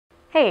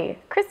Hey,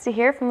 Krista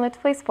here from Live to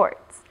Play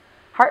Sports.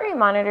 Heart rate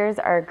monitors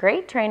are a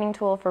great training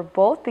tool for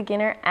both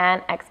beginner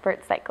and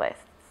expert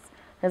cyclists.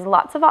 There's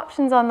lots of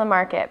options on the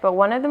market, but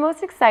one of the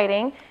most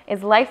exciting is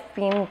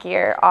Lifebeam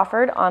Gear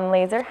offered on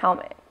Lazer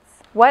helmets.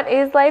 What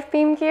is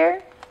Lifebeam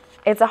Gear?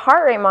 It's a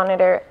heart rate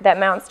monitor that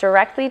mounts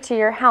directly to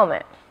your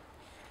helmet.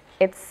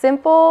 It's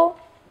simple,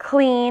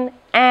 clean,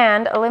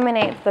 and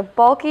eliminates the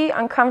bulky,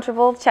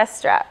 uncomfortable chest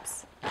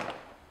straps.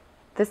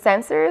 The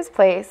sensor is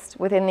placed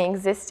within the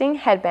existing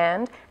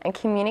headband and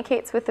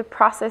communicates with the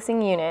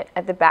processing unit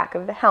at the back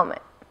of the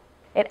helmet.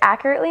 It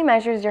accurately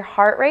measures your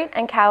heart rate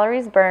and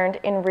calories burned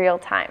in real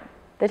time.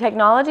 The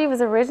technology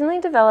was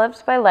originally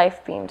developed by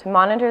Lifebeam to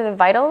monitor the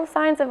vital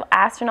signs of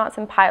astronauts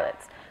and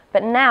pilots,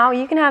 but now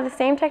you can have the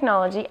same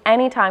technology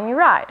anytime you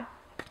ride.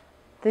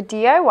 The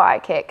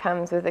DIY kit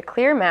comes with a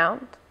clear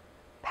mount,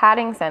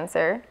 padding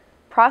sensor,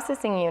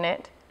 processing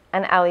unit,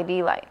 and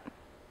LED light.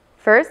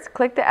 First,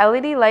 click the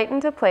LED light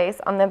into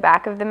place on the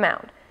back of the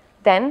mount.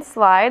 Then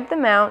slide the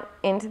mount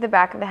into the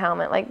back of the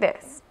helmet like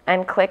this,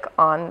 and click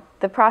on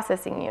the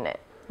processing unit.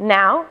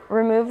 Now,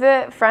 remove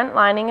the front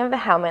lining of the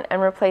helmet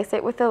and replace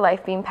it with the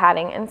Lifebeam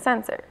padding and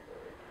sensor.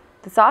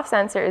 The soft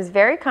sensor is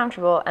very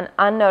comfortable and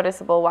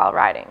unnoticeable while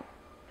riding.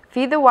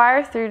 Feed the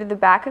wire through to the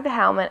back of the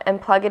helmet and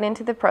plug it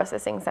into the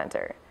processing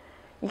center.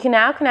 You can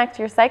now connect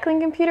your cycling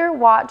computer,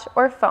 watch,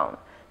 or phone.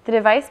 The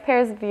device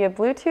pairs via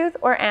Bluetooth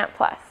or ANT+.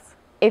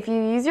 If you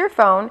use your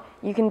phone,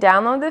 you can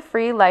download the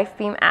free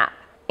Lifebeam app.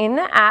 In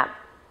the app,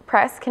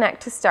 press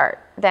Connect to start,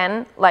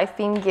 then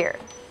Lifebeam Gear.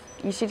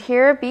 You should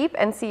hear a beep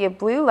and see a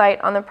blue light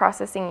on the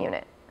processing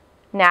unit.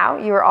 Now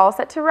you are all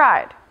set to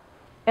ride.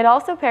 It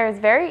also pairs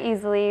very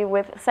easily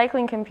with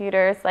cycling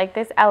computers like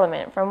this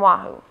Element from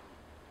Wahoo.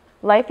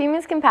 Lifebeam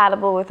is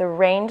compatible with a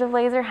range of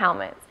Lazer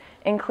helmets,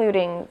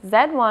 including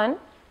Z1,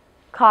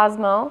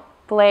 Cosmo,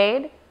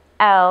 Blade,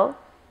 L,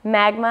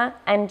 Magma,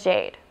 and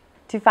Jade.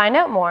 To find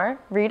out more,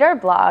 read our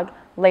blog,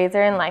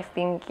 Lazer and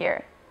Lifebeam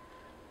Gear,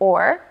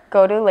 or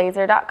go to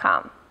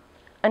lazer.com.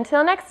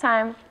 Until next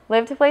time,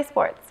 live to play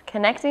sports,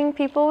 connecting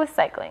people with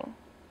cycling.